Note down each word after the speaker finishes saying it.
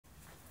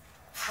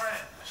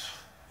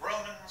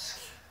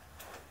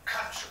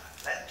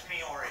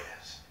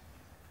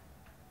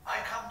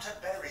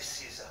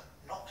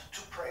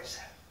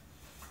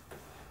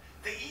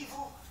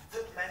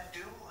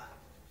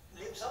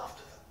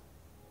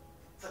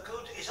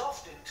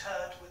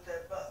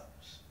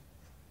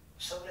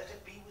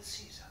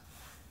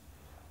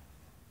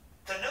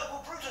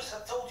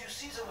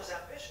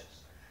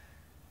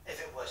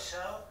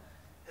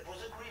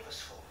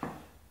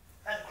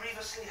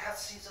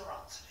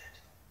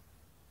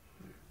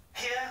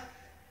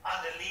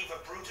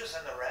Brutus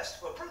and the rest,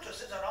 for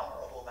Brutus is an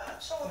honourable man,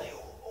 so are they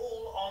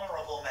all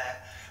honourable men.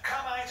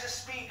 Come I to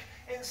speak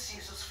in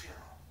Caesar's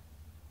funeral.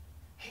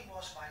 He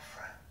was my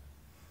friend,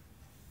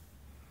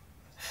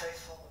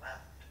 faithful and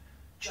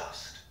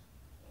just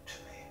to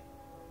me.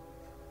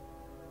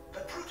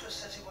 But Brutus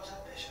says he was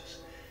ambitious,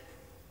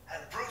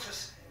 and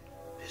Brutus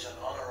is an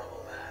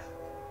honourable man.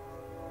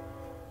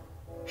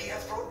 He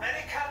hath brought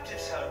many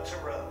captives home to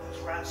Rome, whose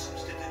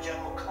ransoms did the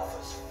general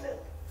coffers fill.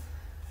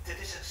 Did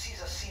it at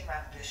Caesar seem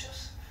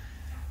ambitious?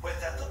 When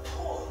that the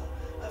poor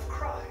have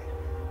cried,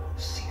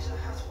 Caesar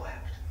hath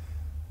wept.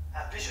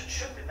 Ambition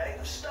should be made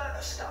of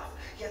sterner stuff,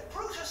 yet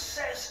Brutus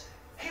says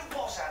he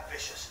was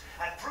ambitious,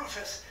 and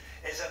Brutus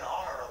is an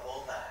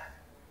honourable man.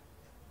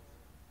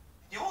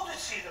 You all did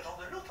see that on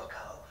the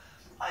Lupercal,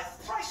 I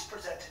thrice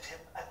presented him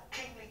a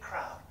kingly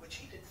crown, which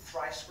he did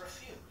thrice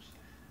refuse.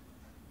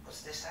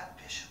 Was this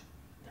ambition?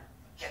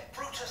 Yet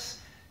Brutus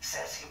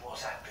says he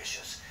was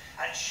ambitious,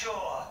 and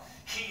sure,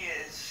 he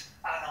is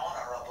an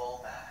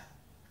honourable man.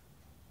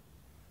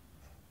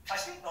 I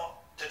speak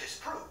not to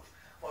disprove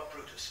what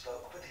Brutus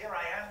spoke, but here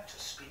I am to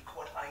speak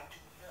what I do